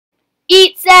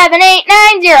Eat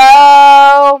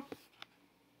 7890.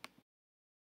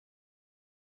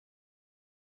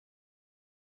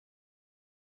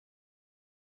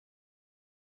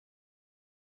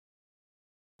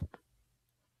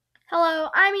 Hello,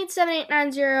 I'm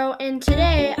Eat7890, and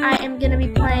today I am going to be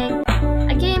playing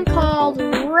a game called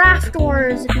Raft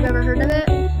Wars, if you've ever heard of it.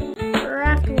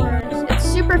 Raft Wars. It's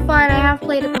super fun. I have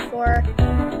played it before,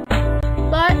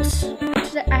 but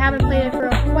I haven't played it for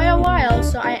quite a while,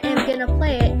 so I am going to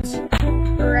play it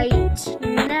right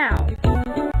now.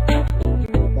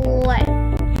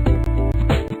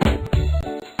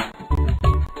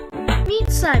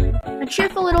 Meet Simon, a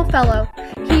cheerful little fellow.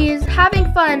 He is having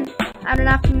fun out an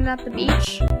afternoon at the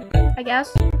beach, I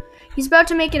guess. He's about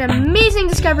to make an amazing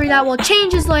discovery that will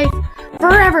change his life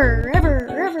forever, ever.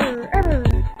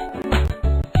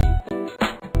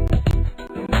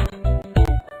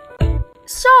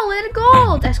 Solid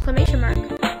gold! Exclamation mark.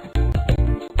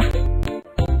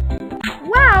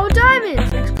 Wow,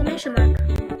 diamonds! Exclamation mark.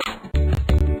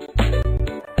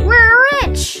 We're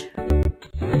rich!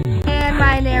 And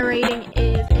my narrating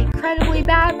is incredibly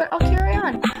bad, but I'll carry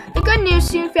on. The good news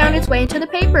soon found its way into the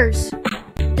papers.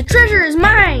 The treasure is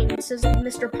mine, says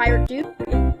Mr. Pirate Dude.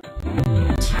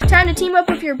 Time to team up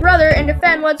with your brother and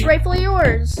defend what's rightfully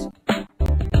yours.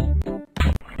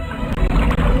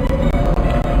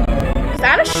 Is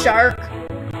that a shark?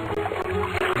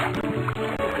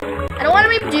 I don't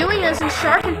want to be doing this in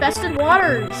shark-infested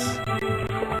waters.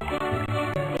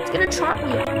 It's gonna chomp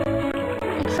me.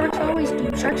 Like sharks always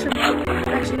do. Sharks are...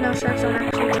 Actually, no, sharks don't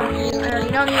actually chomp you. I already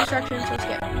know the instructions, so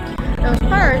skip. Those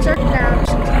pirates are down.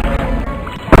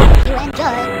 You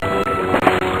enjoy.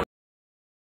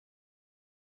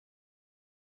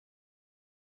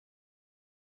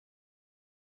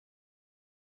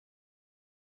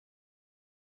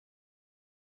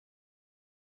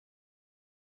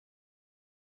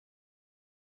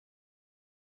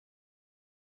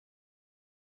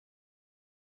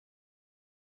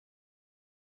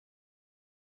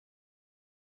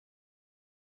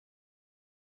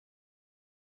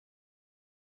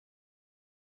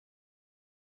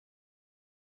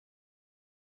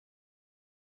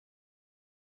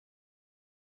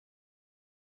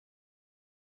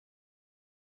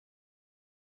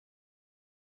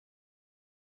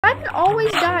 Simon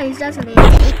always dies, doesn't he?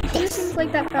 He seems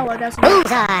like that fella, doesn't he?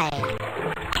 Bullseye!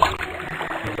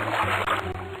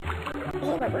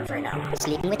 Oh, my words right now.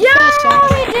 Sleeping with Yeah, the fish.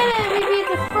 we did it! We beat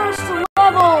the first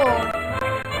level!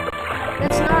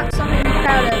 That's not something to be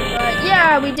proud of, but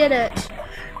yeah, we did it.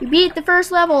 We beat the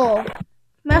first level.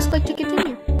 Mouse click to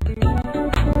continue.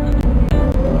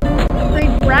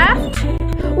 Upgrade Raft?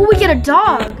 Oh, we get a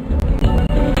dog!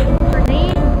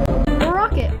 Grenade or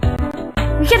rocket?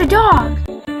 We get a dog!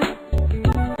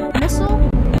 Missile,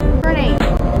 grenade.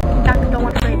 Don't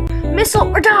want to trade. Missile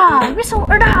or dog? Missile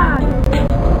or dog?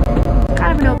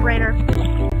 Kind of a no-brainer.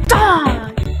 Dog!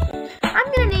 I'm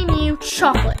gonna name you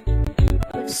Chocolate.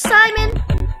 With Simon.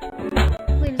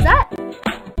 Wait, is that?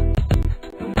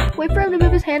 Wait for him to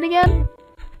move his hand again.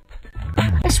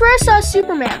 I swear I saw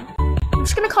Superman. I'm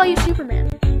just gonna call you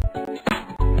Superman.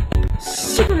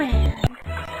 Superman.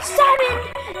 Simon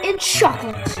and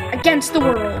Chocolate against the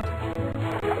world.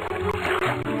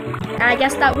 And I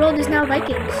guess that world is now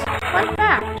Vikings. Fun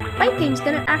fact, Vikings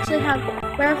didn't actually have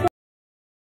werewolves.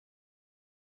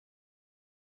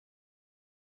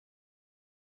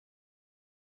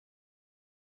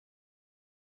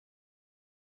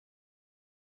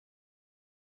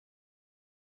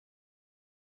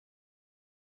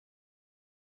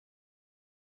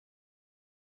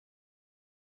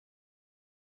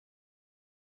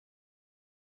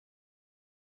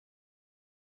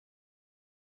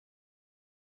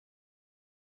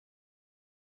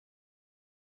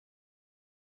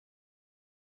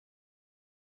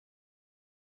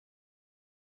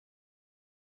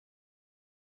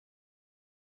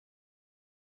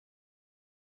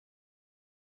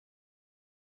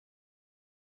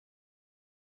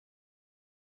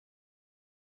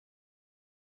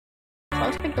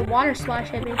 Let's make the water splash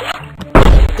hit me.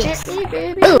 This. Hit me,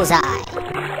 baby. Bullseye!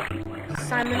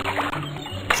 Simon.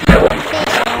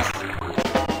 Fishes.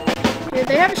 Dude,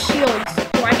 they have shields.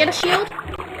 Do I get a shield?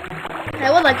 I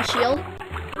would like a shield.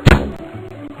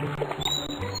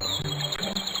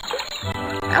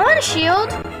 I want a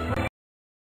shield.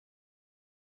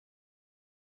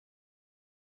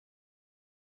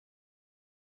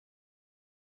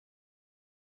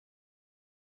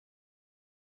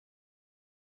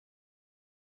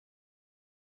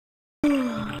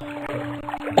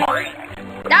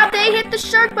 Now they hit the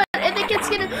shark, but I think it's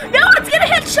gonna. No, it's gonna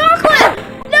hit Chocolate!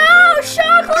 No,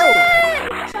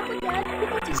 Chocolate! Chocolate dead.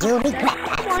 You'll regret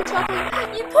that. Come on,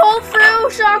 Chocolate. You pulled through,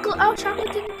 Chocolate. Oh,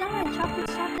 Chocolate didn't die.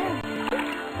 Chocolate's not dead.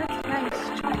 That's nice.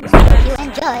 Chocolate's nice. You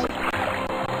enjoy.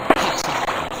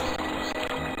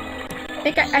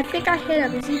 I think I hit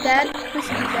him. Is he dead? Please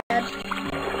be dead.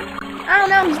 I don't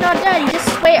know. He's not dead. He just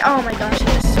swears. Oh my gosh, he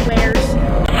just swears.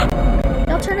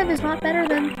 The alternative is not better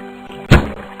than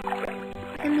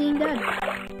him being dead.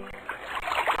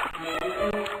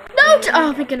 No!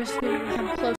 Oh my goodness.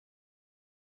 I'm close.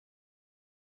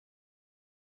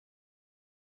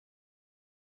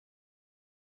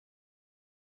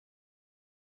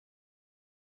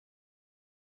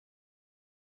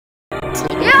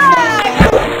 Yeah!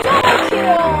 Double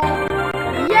kill!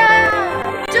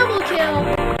 Yeah! Double kill!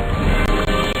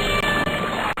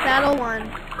 Battle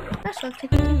 1. Let's to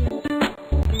continue.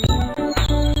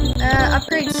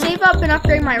 Upgrade, save up and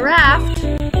upgrade my raft.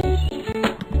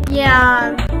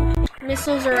 Yeah,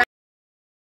 missiles are.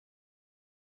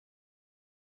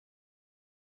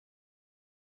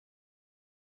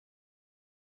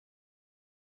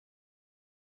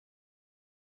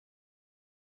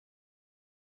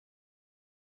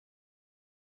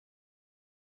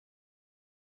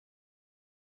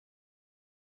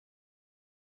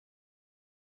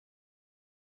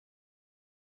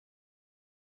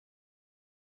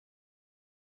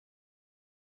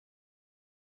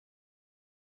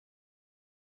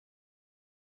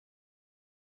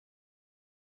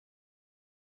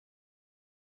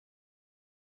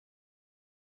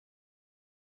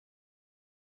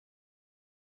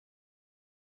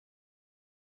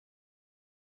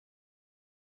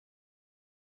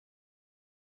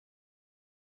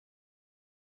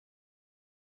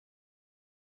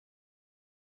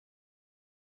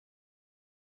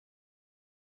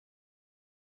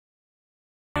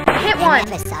 Hit one.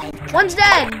 One's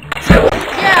dead.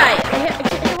 Yeah, I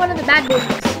hit one of the bad boys.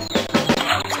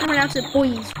 It's coming out to the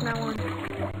boys from now on.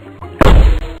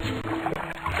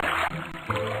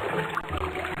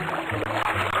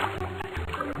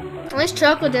 At least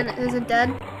Chocolate isn't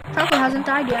dead. Chocolate hasn't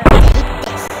died yet.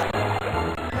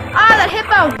 Ah, that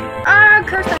hippo! Ah,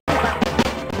 curse that hippo.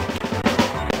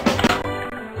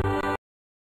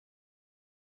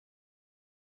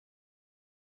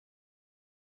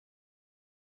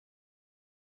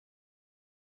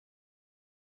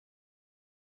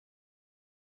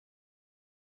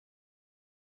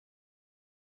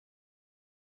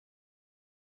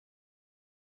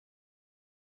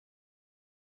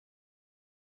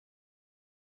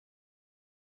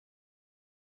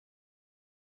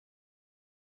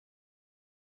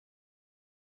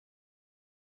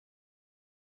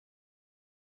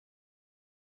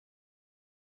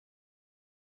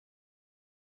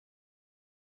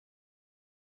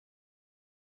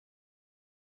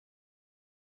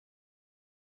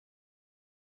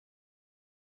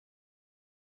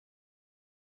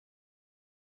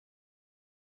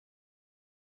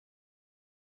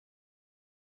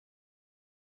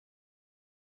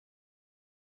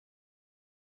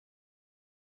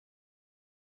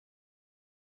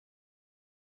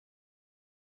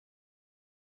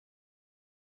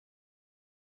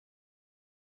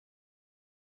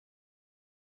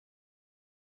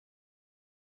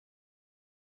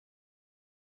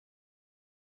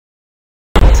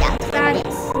 Bad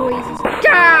boys is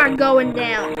going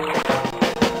down.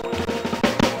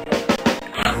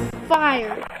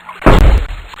 Fire.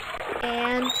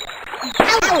 And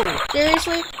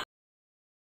seriously?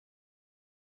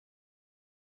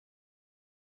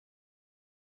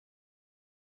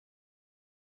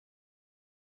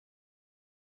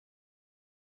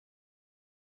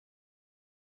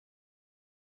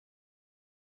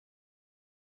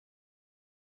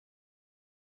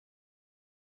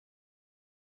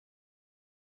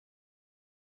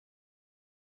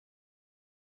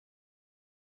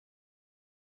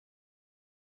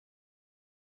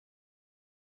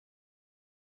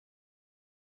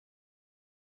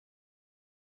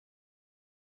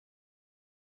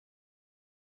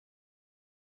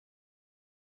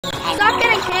 Stop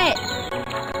getting hit!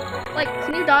 Like,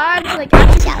 can you dodge? Like,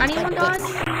 actually, can anyone dodge?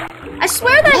 I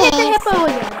swear that I hit the hippo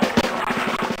again!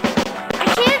 I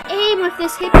can't aim with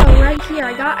this hippo right here.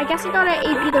 I guess I gotta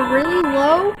aim either really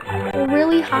low or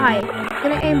really high. I'm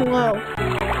gonna aim low.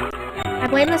 I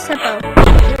blame this hippo. I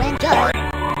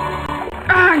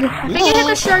think I hit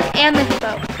the shark and the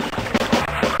hippo.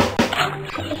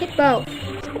 I hit both.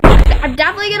 I'm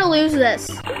definitely gonna lose this.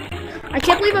 I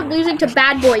can't believe I'm losing to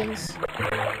bad boys.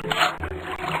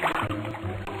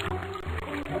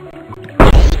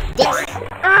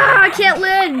 Ah, I can't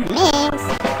win!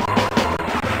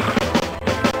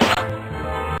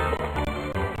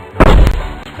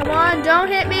 Come on, don't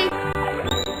hit me!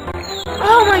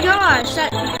 Oh my my gosh,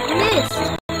 that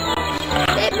missed.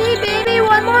 Hit me, baby,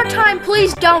 one more time.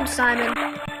 Please don't, Simon.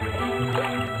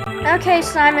 Okay,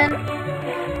 Simon.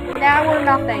 Now we're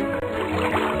nothing.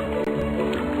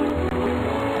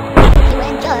 You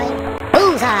enjoy.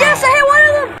 Bullseye. Yes, I hit one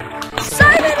of them!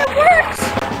 Simon, it worked!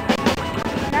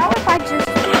 Now if I just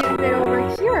move it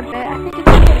over here a bit, I think it's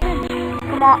gonna hit him.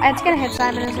 Come on, it's gonna hit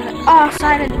Simon, isn't it? Oh,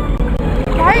 Simon.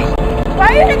 Why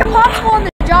are you taking a popsicle on the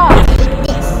job?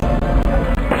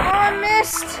 Oh, I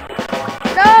missed.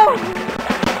 No!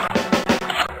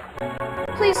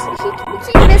 Please, we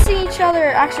keep missing each other.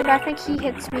 Actually, but I think he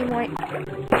hits me more.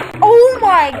 Oh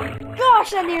my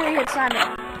gosh, I nearly hit Simon.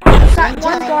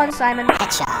 One's gone, Simon.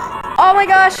 Oh my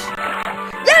gosh.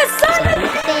 Yes, Simon!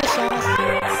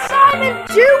 Simon,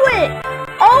 do it!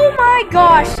 Oh my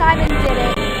gosh, Simon did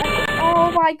it.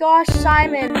 Oh my gosh,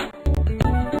 Simon.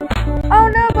 Oh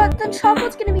no, but the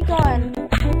chocolate's gonna be gone.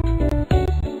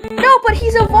 No, but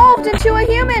he's evolved into a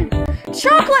human.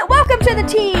 Chocolate, welcome to the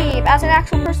team. As an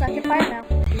actual person, I can fight now.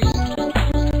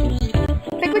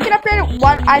 I think we can upgrade it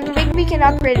one. I think we can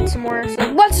upgrade it some more.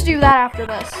 So let's do that after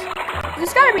this.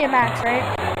 There's gotta be a max, right?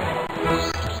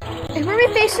 And we're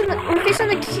facing the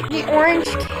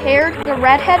orange-haired, the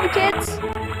redhead kids.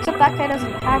 Except that guy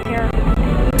doesn't have hair.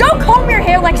 Don't comb your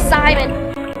hair like Simon.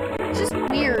 It's just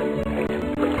weird.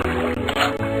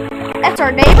 That's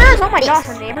our neighbors. Oh my gosh,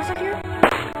 our neighbors are here.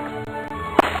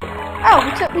 Oh,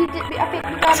 I think we got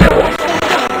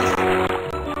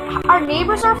our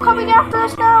neighbors are coming after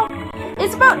us now.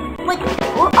 It's about like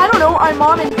I don't know. Our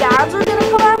mom and dads are gonna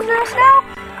come after us now.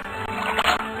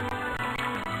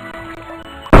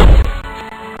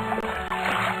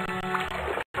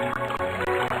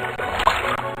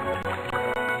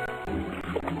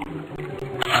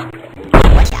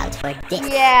 Watch out for this.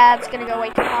 Yeah, it's gonna go way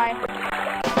too high.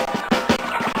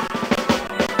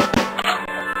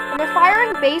 And they're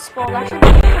firing baseball. Actually,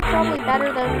 they're probably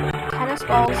better than tennis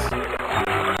balls.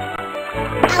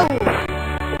 Ow.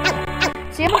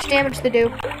 See how much damage they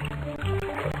do.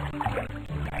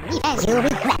 Yes, you'll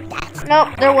regret that. Nope,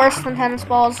 they're worse than tennis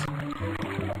balls.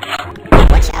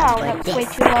 Watch out Oh, for that's this. way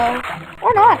too low.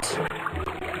 Or not.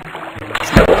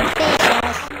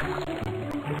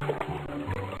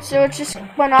 So it just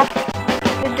went up.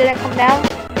 It didn't come down.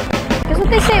 Because what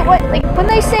they say, when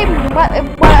they say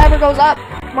whatever goes up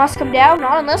must come down,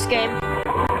 not in this game.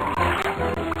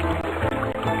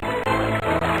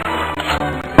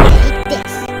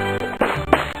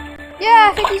 Yeah,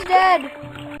 I think he's dead.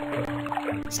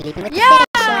 Sleeping with Yeah,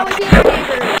 the we did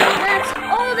neighbors. That's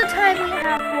all the time we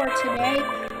have for today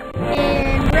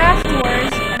in Raft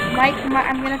Wars.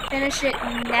 I'm gonna finish it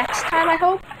next time, I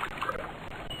hope.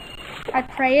 I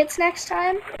pray it's next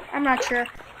time. I'm not sure.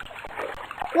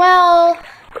 Well,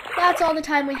 that's all the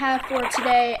time we have for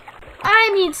today. I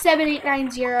need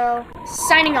 7890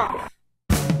 signing off.